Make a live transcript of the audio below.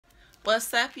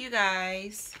What's up, you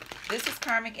guys? This is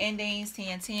Karmic Endings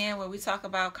 1010, where we talk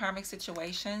about karmic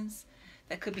situations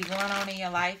that could be going on in your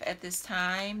life at this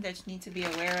time that you need to be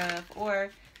aware of,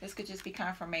 or this could just be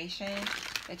confirmation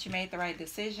that you made the right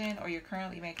decision or you're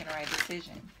currently making the right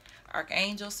decision.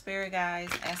 Archangels, spirit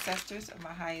guides, ancestors of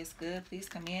my highest good, please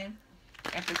come in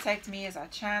and protect me as I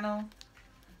channel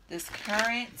this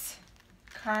current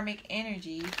karmic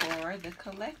energy for the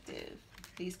collective.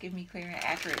 Please give me clear and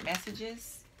accurate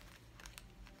messages.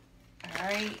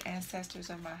 Alright, ancestors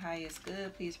of my highest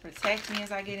good, please protect me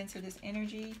as I get into this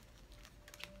energy.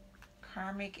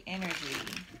 Karmic energy.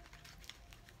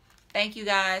 Thank you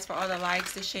guys for all the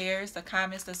likes, the shares, the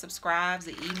comments, the subscribes,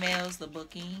 the emails, the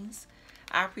bookings.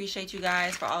 I appreciate you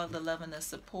guys for all of the love and the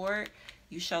support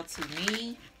you show to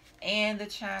me and the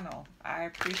channel. I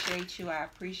appreciate you. I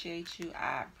appreciate you.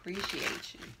 I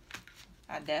appreciate you.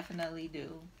 I definitely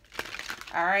do.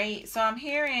 Alright, so I'm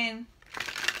hearing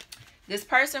this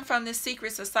person from this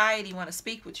secret society want to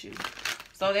speak with you.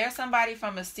 So there's somebody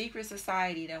from a secret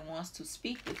society that wants to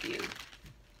speak with you.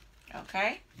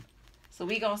 Okay? So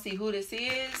we're going to see who this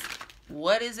is,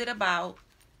 what is it about,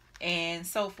 and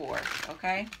so forth.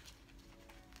 Okay?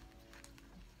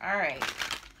 Alright.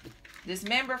 This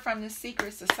member from this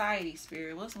secret society,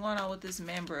 spirit. What's going on with this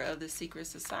member of the secret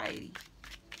society?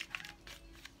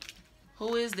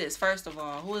 Who is this, first of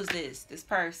all? Who is this? This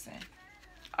person.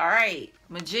 Alright,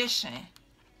 magician.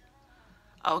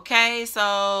 Okay,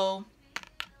 so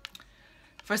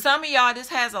for some of y'all, this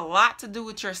has a lot to do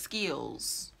with your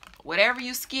skills. Whatever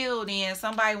you skilled in,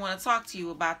 somebody want to talk to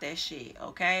you about that shit,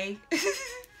 okay?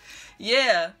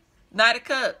 Yeah, Knight of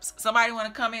Cups. Somebody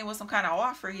want to come in with some kind of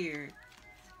offer here.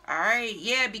 Alright,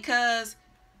 yeah, because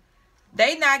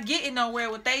they not getting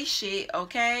nowhere with they shit,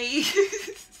 okay?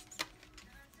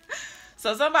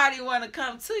 So somebody want to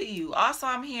come to you. Also,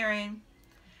 I'm hearing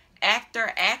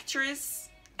actor, actress,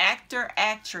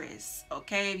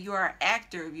 okay? If you are an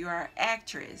actor, if you are an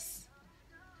actress,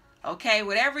 okay?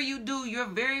 Whatever you do, you're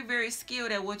very, very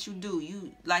skilled at what you do.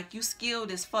 You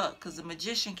skilled as fuck, because the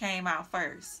magician came out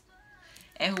first.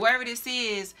 And whoever this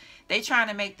is, they trying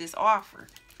to make this offer,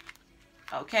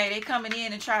 okay? They coming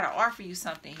in and try to offer you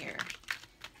something here.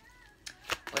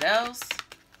 What else?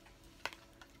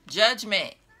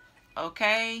 Judgment,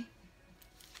 okay?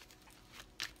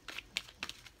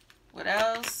 What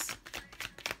else?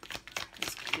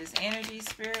 This energy,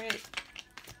 spirit.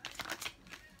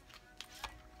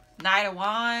 Knight of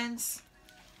Wands.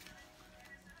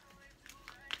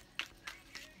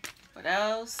 What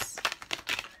else?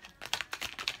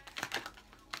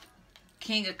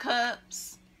 King of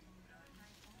Cups.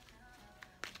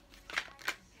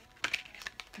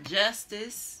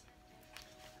 Justice.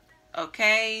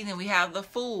 Okay, then we have the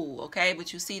Fool. Okay,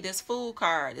 but you see this Fool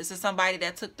card. This is somebody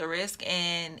that took the risk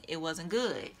and it wasn't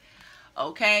good.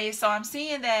 Okay, so I'm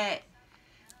seeing that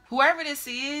whoever this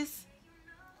is,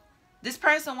 this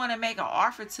person want to make an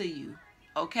offer to you.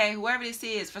 Okay, whoever this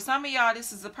is. For some of y'all,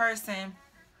 this is a person.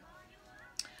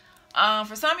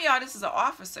 For some of y'all, this is an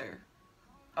officer.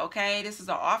 Okay, this is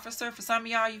an officer. For some of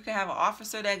y'all, you can have an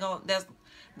officer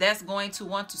that's going to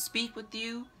want to speak with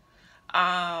you.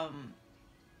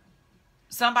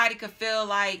 Somebody could feel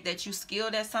like that you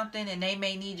skilled at something and they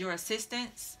may need your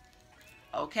assistance.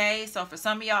 Okay, so for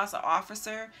some of y'all, it's an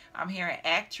officer. I'm hearing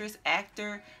actress,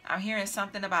 actor. I'm hearing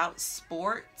something about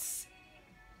sports.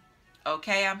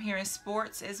 Okay, I'm hearing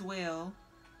sports as well.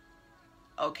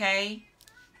 Okay,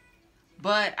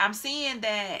 but I'm seeing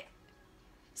that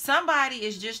somebody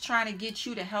is just trying to get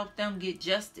you to help them get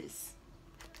justice.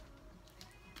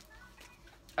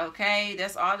 Okay,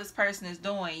 that's all this person is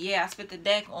doing. Yeah, I spit the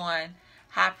deck on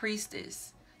High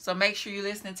Priestess. So make sure you're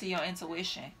listening to your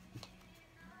intuition.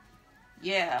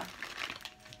 Yeah.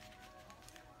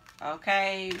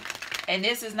 Okay. And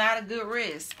this is not a good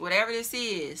risk. Whatever this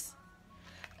is.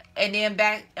 And then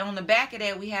back on the back of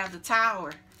that, we have the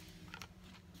Tower.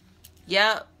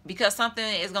 Yep. Because something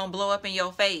is going to blow up in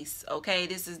your face. Okay.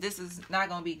 This is not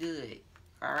going to be good.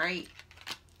 All right.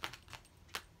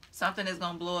 Something is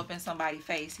going to blow up in somebody's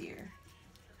face here.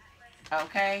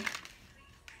 Okay.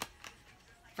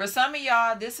 For some of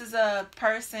y'all, this is a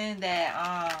person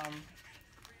that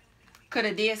could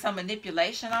have did some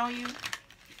manipulation on you.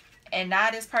 And now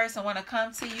this person want to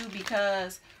come to you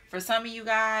because for some of you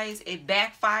guys, it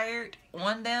backfired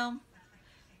on them.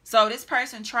 So this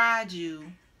person tried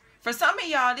you. For some of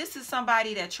y'all, this is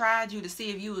somebody that tried you to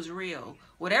see if you was real.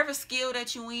 Whatever skill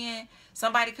that you in,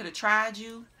 somebody could have tried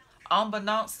you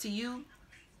unbeknownst to you.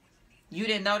 You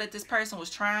didn't know that this person was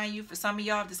trying you. For some of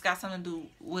y'all, this got something to do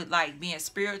with like being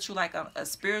spiritual, like a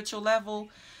spiritual level.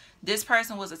 This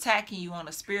person was attacking you on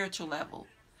a spiritual level.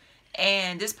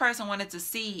 And this person wanted to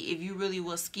see if you really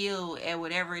was skilled at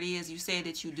whatever it is you said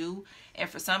that you do. And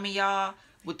for some of y'all,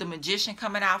 with the Magician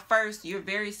coming out first, you're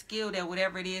very skilled at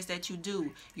whatever it is that you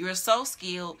do. You're so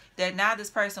skilled that now this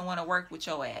person want to work with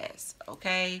your ass.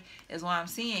 Okay? Is what I'm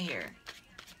seeing here.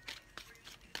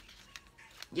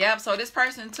 Yep, so this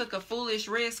person took a foolish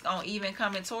risk on even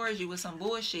coming towards you with some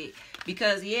bullshit.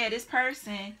 Because, yeah, this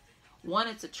person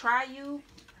wanted to try you.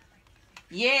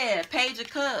 Yeah, Page of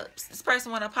Cups. This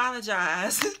person want to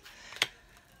apologize.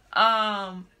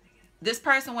 This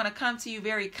person want to come to you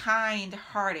very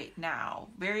kind-hearted now.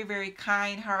 Very, very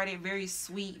kind-hearted, very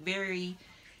sweet, very...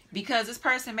 Because this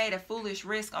person made a foolish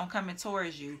risk on coming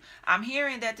towards you. I'm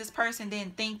hearing that this person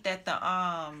didn't think that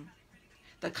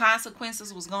the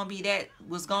consequences was gonna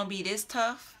be this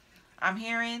tough. I'm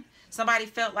hearing somebody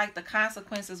felt like the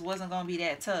consequences wasn't gonna be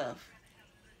that tough.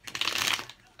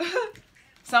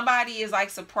 Somebody is like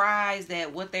surprised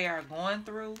at what they are going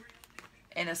through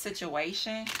in a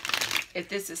situation. If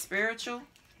this is spiritual,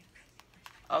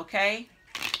 okay.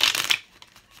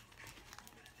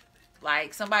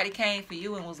 Like somebody came for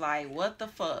you and was like, what the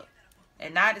fuck?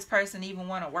 And now this person even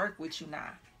want to work with you now.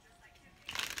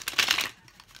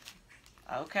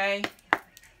 Okay.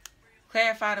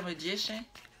 Clarify the Magician.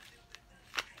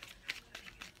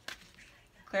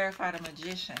 Clarify the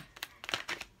Magician.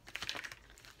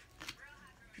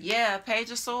 Yeah,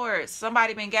 Page of Swords.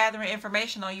 Somebody been gathering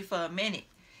information on you for a minute.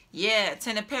 Yeah,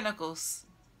 10 of Pentacles.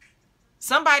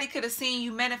 Somebody could have seen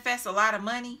you manifest a lot of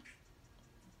money.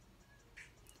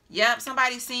 Yep,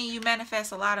 somebody seen you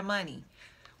manifest a lot of money.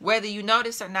 Whether you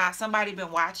notice or not, somebody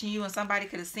been watching you and somebody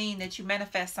could have seen that you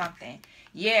manifest something.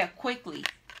 Yeah, quickly.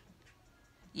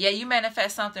 Yeah, you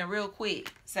manifest something real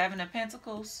quick. 7 of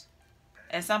Pentacles.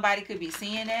 And somebody could be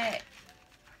seeing that.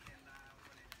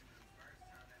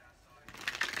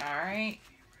 Alright.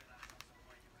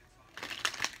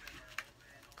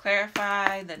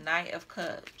 Clarify the Knight of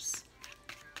Cups.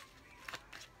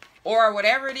 Or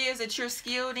whatever it is that you're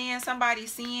skilled in, somebody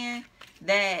seeing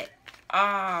that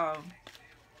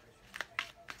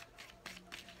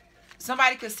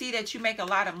somebody could see that you make a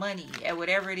lot of money at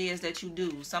whatever it is that you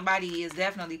do. Somebody is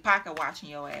definitely pocket watching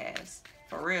your ass.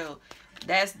 For real.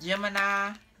 That's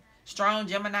Gemini. Strong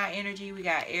Gemini energy. We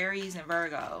got Aries and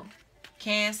Virgo.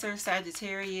 Cancer,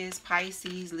 Sagittarius,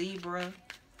 Pisces, Libra.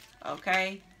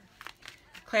 Okay.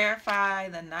 Clarify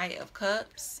the Knight of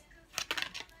Cups.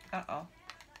 Uh-oh.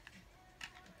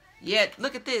 Yeah,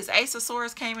 look at this. Ace of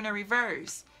Swords came in a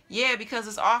reverse. Yeah, because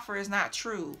this offer is not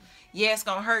true. Yeah, it's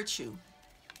going to hurt you.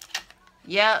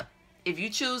 Yep. If you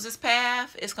choose this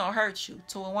path, it's going to hurt you.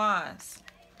 2 of Wands.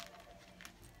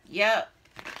 Yep.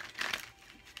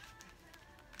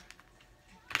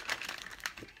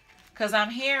 Because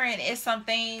I'm hearing it's some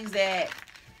things that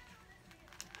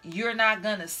you're not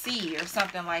going to see or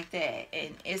something like that.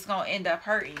 And it's going to end up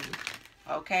hurting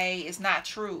you. Okay? It's not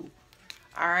true.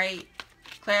 All right?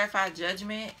 Clarify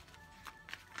Judgment.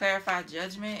 Clarify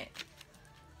Judgment.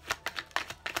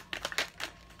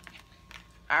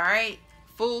 All right?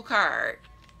 Fool card.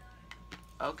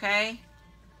 Okay?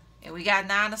 And we got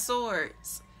 9 of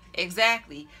Swords.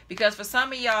 Exactly. Because for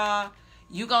some of y'all,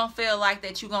 you going to feel like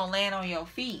that you're going to land on your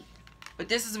feet. But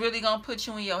this is really going to put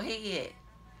you in your head.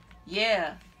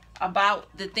 Yeah. About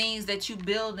the things that you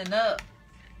building up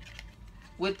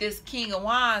with this King of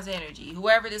Wands energy.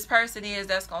 Whoever this person is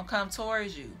that's going to come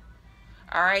towards you.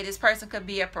 All right. This person could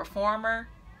be a performer.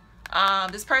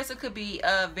 This person could be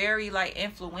very like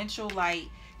influential. Like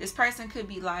this person could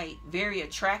be like very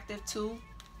attractive too.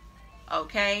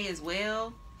 Okay. As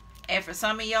well. And for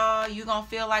some of y'all, you're going to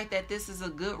feel like that this is a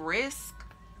good risk.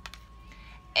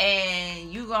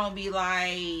 And you're going to be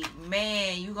like,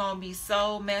 man, you're going to be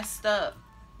so messed up.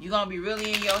 You're going to be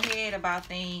really in your head about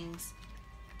things.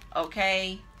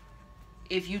 Okay?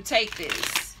 If you take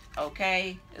this.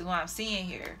 Okay? Is what I'm seeing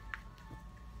here.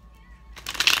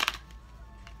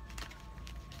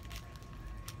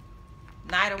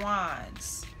 Knight of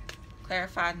Wands.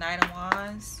 Clarify Knight of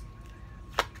Wands.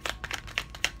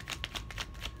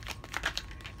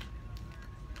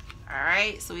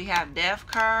 Alright, so we have Death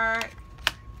card.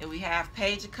 And we have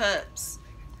Page of Cups.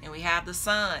 And we have the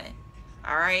Sun.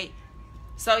 Alright.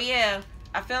 So yeah,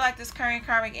 I feel like this current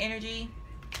karmic energy,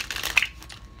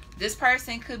 this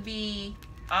person could be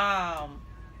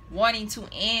wanting to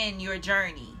end your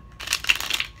journey.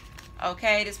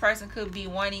 Okay, this person could be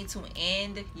wanting to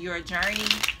end your journey.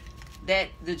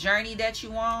 The journey that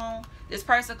you on. This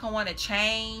person could want to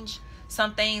change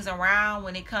some things around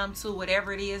when it comes to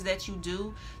whatever it is that you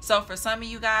do. So for some of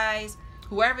you guys,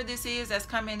 whoever this is that's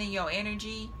coming in your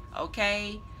energy,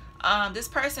 okay, This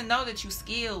person know that you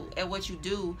skilled at what you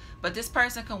do, but this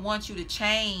person can want you to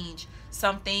change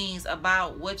some things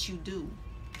about what you do.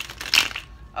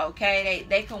 Okay,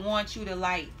 they can want you to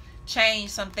like change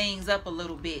some things up a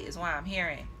little bit is what I'm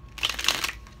hearing.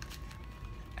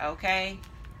 Okay.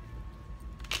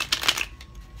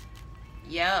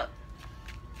 Yep.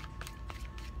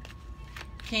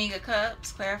 King of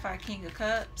Cups. Clarify King of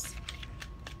Cups.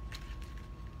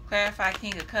 Clarify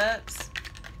King of Cups.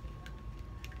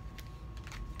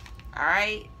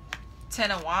 Alright.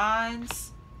 Ten of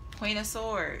Wands. Queen of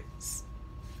Swords.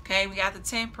 Okay, we got the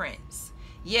Temperance.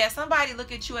 Yeah, somebody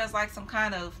look at you as like some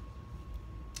kind of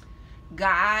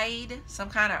guide, some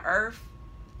kind of earth,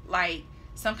 like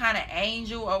some kind of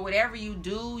angel, or whatever you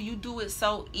do it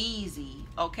so easy.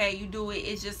 Okay, you do it,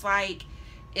 it's just like,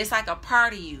 it's like a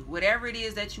part of you. Whatever it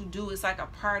is that you do, it's like a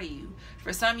part of you.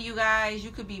 For some of you guys,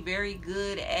 you could be very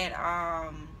good at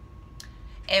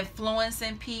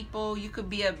influencing people. You could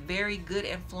be a very good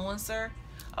influencer,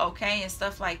 okay, and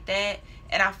stuff like that.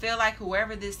 And I feel like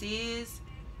whoever this is,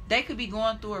 they could be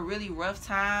going through a really rough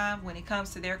time when it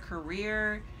comes to their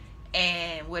career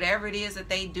and whatever it is that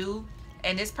they do.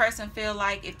 And this person feel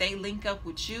like if they link up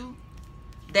with you,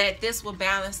 that this will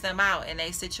balance them out in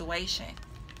a situation.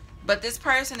 But this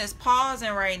person is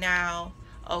pausing right now,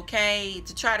 okay,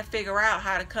 to try to figure out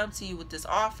how to come to you with this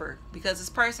offer. Because this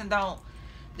person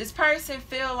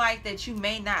feel like that you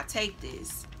may not take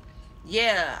this.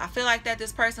 Yeah, I feel like that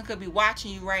this person could be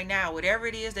watching you right now. Whatever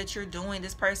it is that you're doing,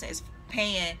 this person is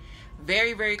paying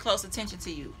very, very close attention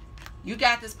to you. You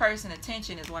got this person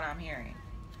attention is what I'm hearing.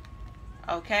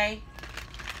 Okay?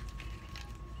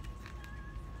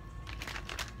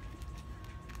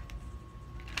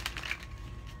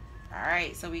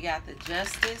 Alright, so we got the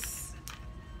Justice.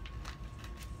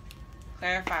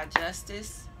 Clarify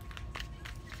Justice.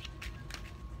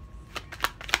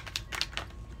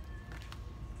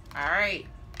 Alright.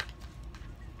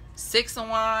 Six of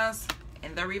Wands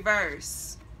in the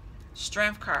reverse.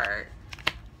 Strength card.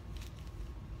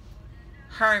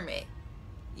 Hermit.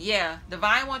 Yeah,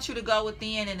 Divine wants you to go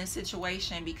within in a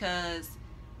situation because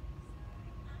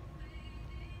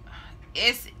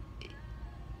if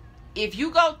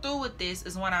you go through with this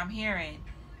is what I'm hearing,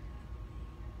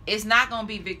 it's not going to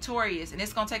be victorious, and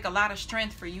it's going to take a lot of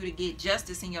strength for you to get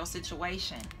justice in your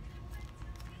situation.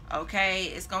 Okay,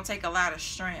 it's going to take a lot of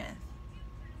strength.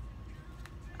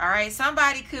 All right,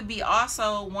 somebody could be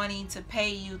also wanting to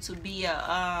pay you to be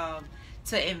a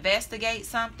to investigate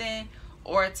something,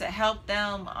 or to help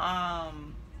them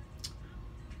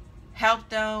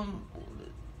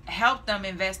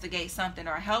investigate something,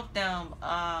 or help them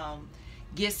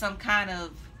get some kind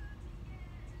of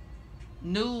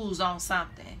news on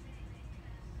something.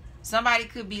 Somebody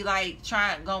could be like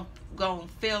gonna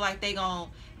feel like they gonna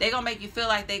make you feel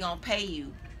like they gonna pay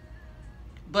you,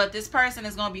 but this person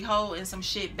is gonna be holding some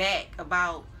shit back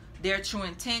about their true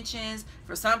intentions.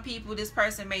 For some people, this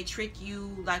person may trick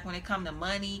you, like when it comes to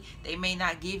money. They may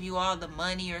not give you all the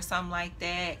money or something like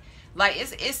that. Like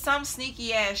it's some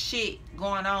sneaky ass shit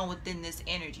going on within this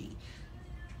energy.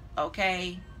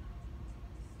 Okay,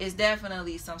 it's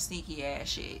definitely some sneaky ass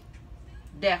shit.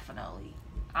 Definitely,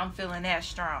 I'm feeling that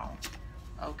strong.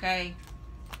 Okay,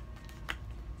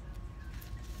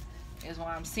 is what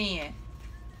I'm seeing.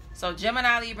 So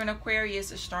Gemini, Libra, and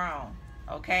Aquarius is strong.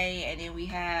 Okay, and then we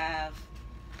have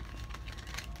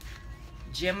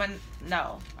Gemini,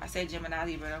 no, I said Gemini,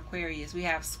 Libra, and Aquarius. We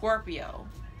have Scorpio.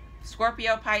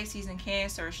 Scorpio, Pisces, and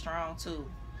Cancer are strong too.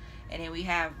 And then we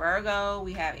have Virgo,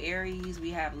 we have Aries,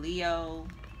 we have Leo.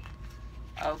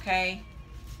 Okay.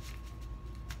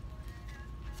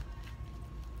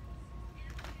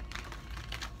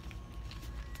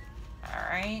 All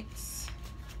right.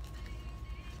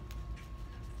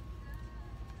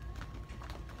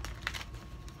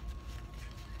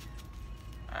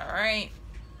 Alright,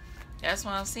 that's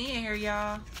what I'm seeing here,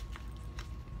 y'all.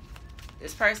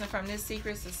 This person from this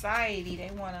secret society,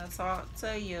 they want to talk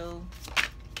to you.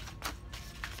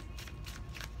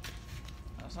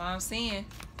 That's what I'm seeing.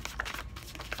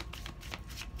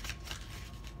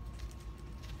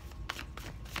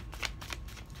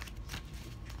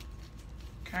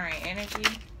 Current energy.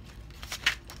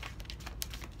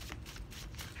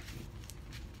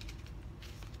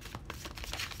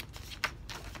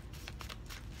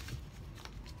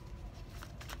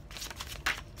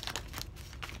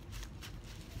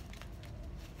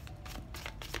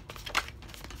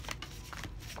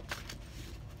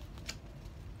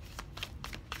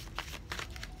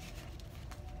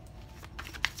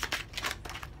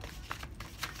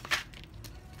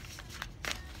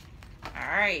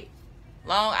 Alright.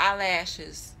 Long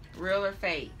eyelashes. Real or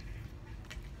fake?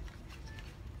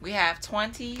 We have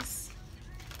 20s.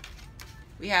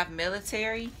 We have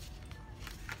military.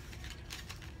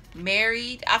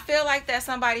 Married. I feel like that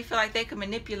somebody feel like they can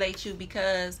manipulate you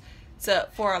because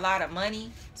for a lot of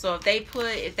money. So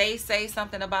if they say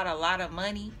something about a lot of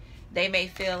money, they may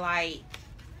feel like,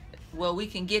 well, we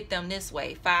can get them this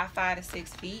way. 5 to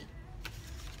 6 feet.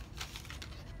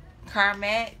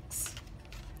 Karmics.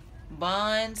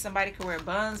 Buns. Somebody could wear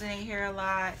buns in their hair a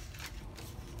lot.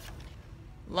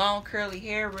 Long curly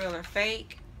hair, real or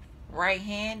fake.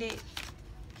 Right-handed.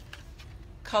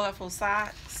 Colorful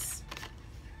socks.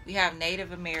 We have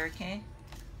Native American.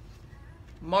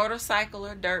 Motorcycle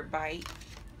or dirt bike.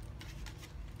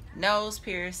 Nose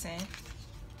piercing.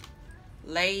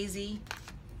 Lazy.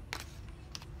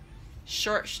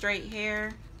 Short straight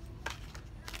hair.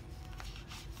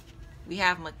 We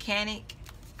have mechanic.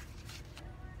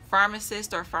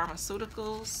 Pharmacist or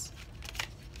pharmaceuticals.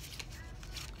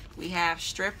 We have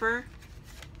stripper.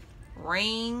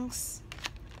 Rings.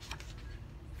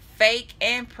 Fake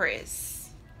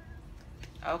empress.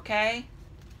 Okay.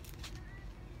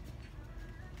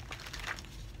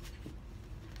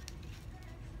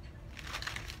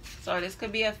 So this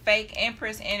could be a fake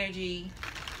empress energy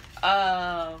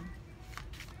from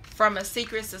a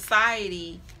secret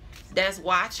society that's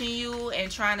watching you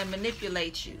and trying to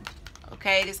manipulate you.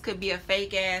 Okay, this could be a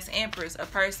fake ass empress, a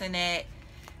person that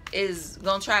is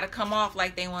gonna try to come off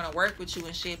like they want to work with you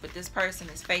and shit, but this person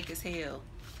is fake as hell.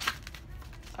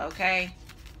 Okay,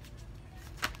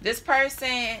 this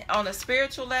person on a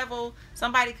spiritual level,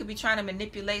 somebody could be trying to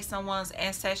manipulate someone's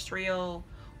ancestral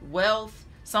wealth,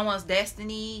 someone's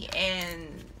destiny,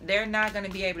 and they're not going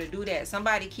to be able to do that.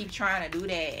 Somebody keep trying to do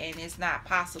that and it's not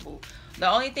possible. The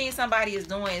only thing somebody is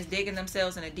doing is digging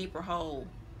themselves in a deeper hole,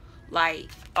 like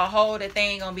a hole that they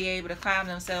ain't gonna be able to climb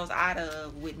themselves out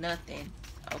of with nothing.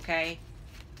 Okay,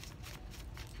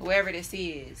 whoever this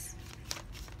is,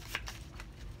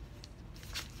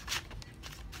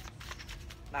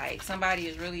 like somebody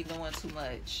is really doing too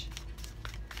much,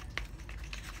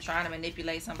 trying to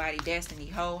manipulate somebody's destiny.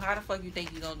 Ho, how the fuck you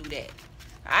think you gonna do that?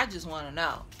 I just want to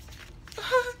know.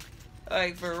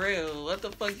 Like, for real, what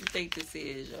the fuck you think this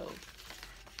is, yo?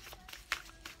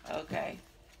 Okay,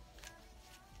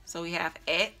 so we have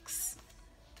X.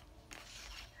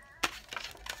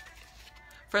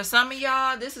 For some of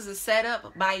y'all, this is a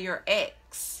setup by your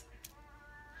ex.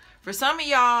 For some of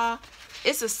y'all,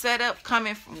 it's a setup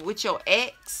coming from with your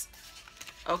ex.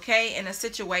 Okay, in a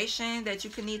situation that you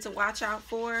could need to watch out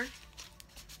for.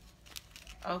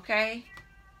 Okay,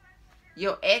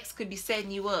 your ex could be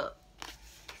setting you up,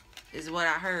 is what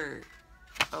I heard.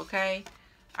 Okay,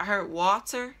 I heard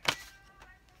Walter.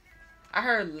 I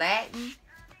heard Latin.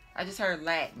 I just heard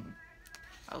Latin.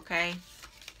 Okay,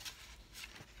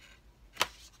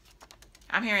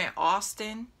 I'm hearing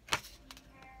Austin.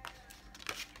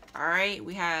 All right,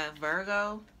 we have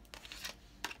Virgo.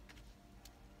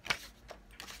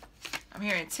 I'm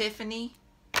hearing Tiffany.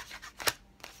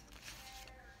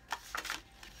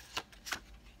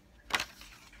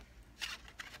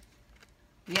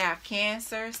 We have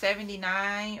Cancer,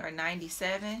 79 or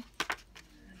 97.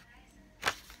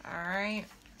 All right.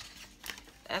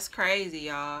 That's crazy,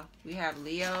 y'all. We have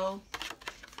Leo.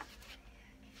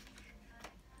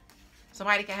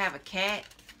 Somebody can have a cat.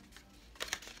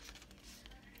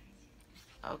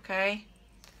 Okay.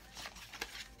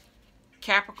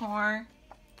 Capricorn.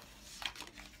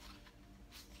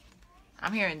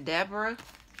 I'm hearing Deborah.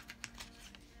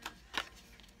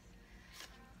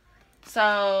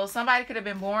 So somebody could have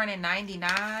been born in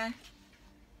 99.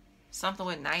 Something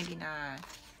with 99.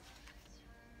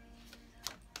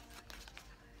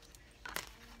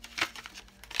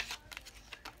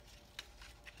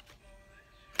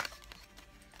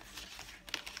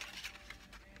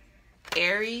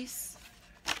 Aries.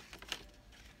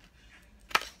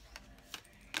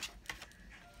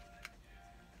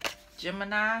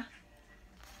 Gemini.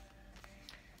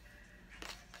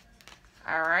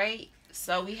 All right.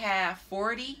 So we have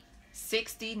 40,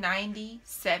 60, 90,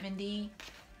 70,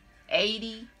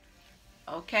 80.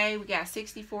 Okay. We got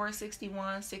 64,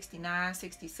 61, 69,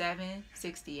 67,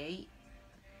 68,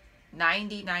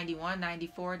 90, 91,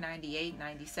 94, 98,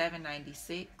 97,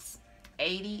 96,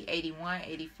 80, 81,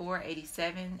 84,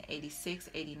 87, 86,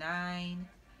 89,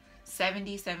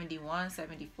 70, 71,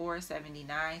 74,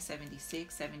 79,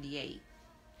 76, 78.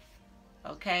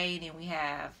 Okay, then we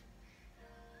have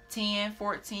 10,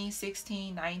 14,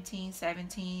 16, 19,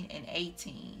 17, and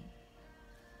 18.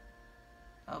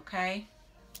 Okay.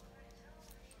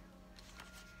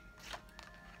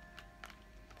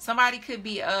 Somebody could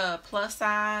be plus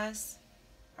size.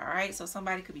 All right, so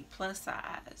somebody could be plus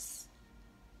size.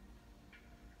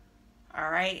 All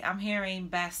right, I'm hearing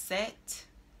Bassett.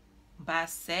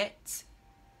 Bassett.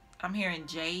 I'm hearing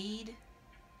Jade.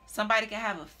 Somebody can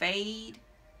have a fade,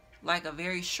 like a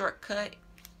very short cut.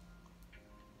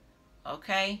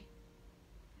 Okay.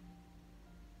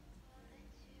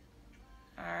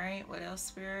 All right, what else,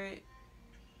 Spirit?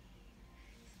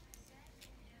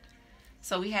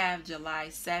 So we have July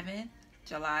 7th,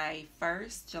 July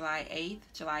 1st, July 8th,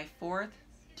 July 4th,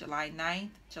 July 9th,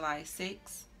 July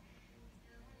 6th,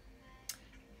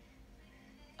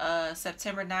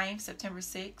 September 9th, September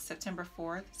 6th, September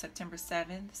 4th, September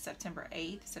 7th, September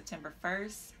 8th, September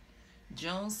 1st,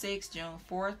 June 6th, June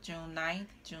 4th, June 9th,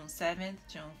 June 7th,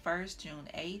 June 1st, June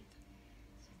 8th,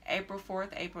 April 4th,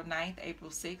 April 9th, April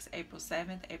 6th, April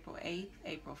 7th, April 8th,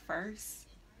 April 1st,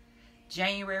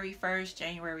 January 1st,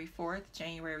 January 4th,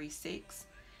 January 6th,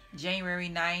 January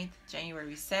 9th,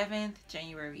 January 7th,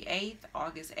 January 8th,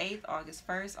 August 8th, August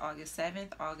 1st, August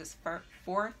 7th, August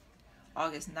 4th,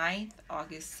 August 9th,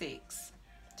 August 6th,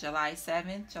 July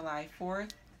 7th, July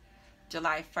 4th,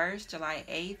 July 1st, July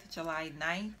 8th, July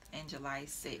 9th, and July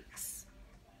 6th.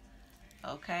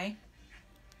 Okay?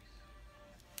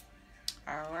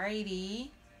 Alrighty.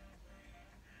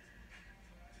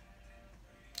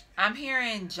 I'm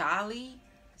hearing Jolly.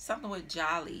 Something with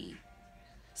Jolly.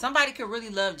 Somebody could really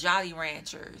love Jolly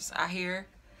Ranchers. I hear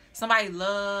somebody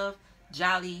love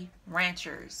Jolly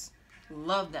Ranchers.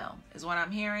 Love them is what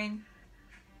I'm hearing.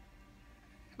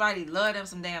 Somebody love them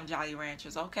some damn Jolly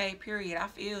Ranchers. Okay, period. I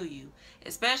feel you.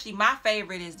 Especially my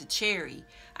favorite is the cherry.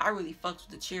 I really fucks with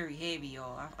the cherry heavy,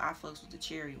 y'all. I fucks with the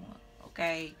cherry one.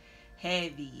 Okay,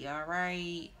 heavy. All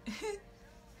right.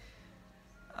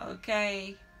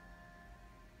 Okay.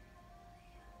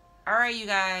 All right, you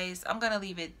guys. I'm gonna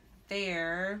leave it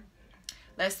there.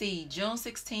 Let's see. June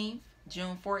 16th,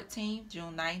 June 14th,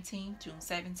 June 19th, June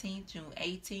 17th, June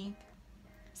 18th,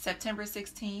 September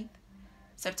 16th,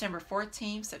 September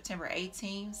 14th, September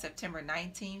 18th, September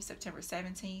 19th, September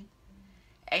 17th,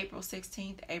 April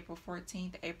 16th, April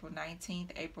 14th, April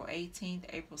 19th, April 18th,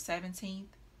 April 17th,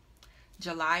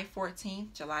 July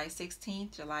 14th, July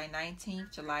 16th, July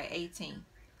 19th, July 18th,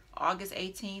 August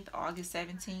 18th, August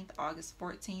 17th, August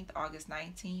 14th, August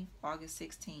 19th, August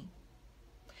 16th,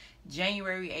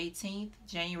 January 18th,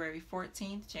 January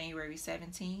 14th, January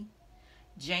 17th,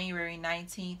 January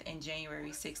 19th, and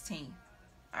January 16th.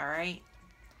 All right.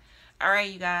 All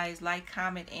right, you guys, like,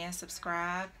 comment, and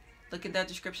subscribe. Look at the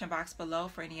description box below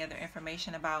for any other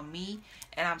information about me.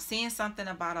 And I'm seeing something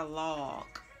about a log.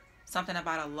 Something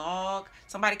about a log.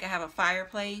 Somebody could have a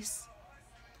fireplace.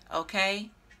 Okay.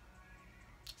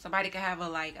 Somebody could have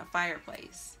a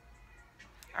fireplace.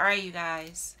 All right, you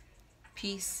guys.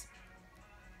 Peace.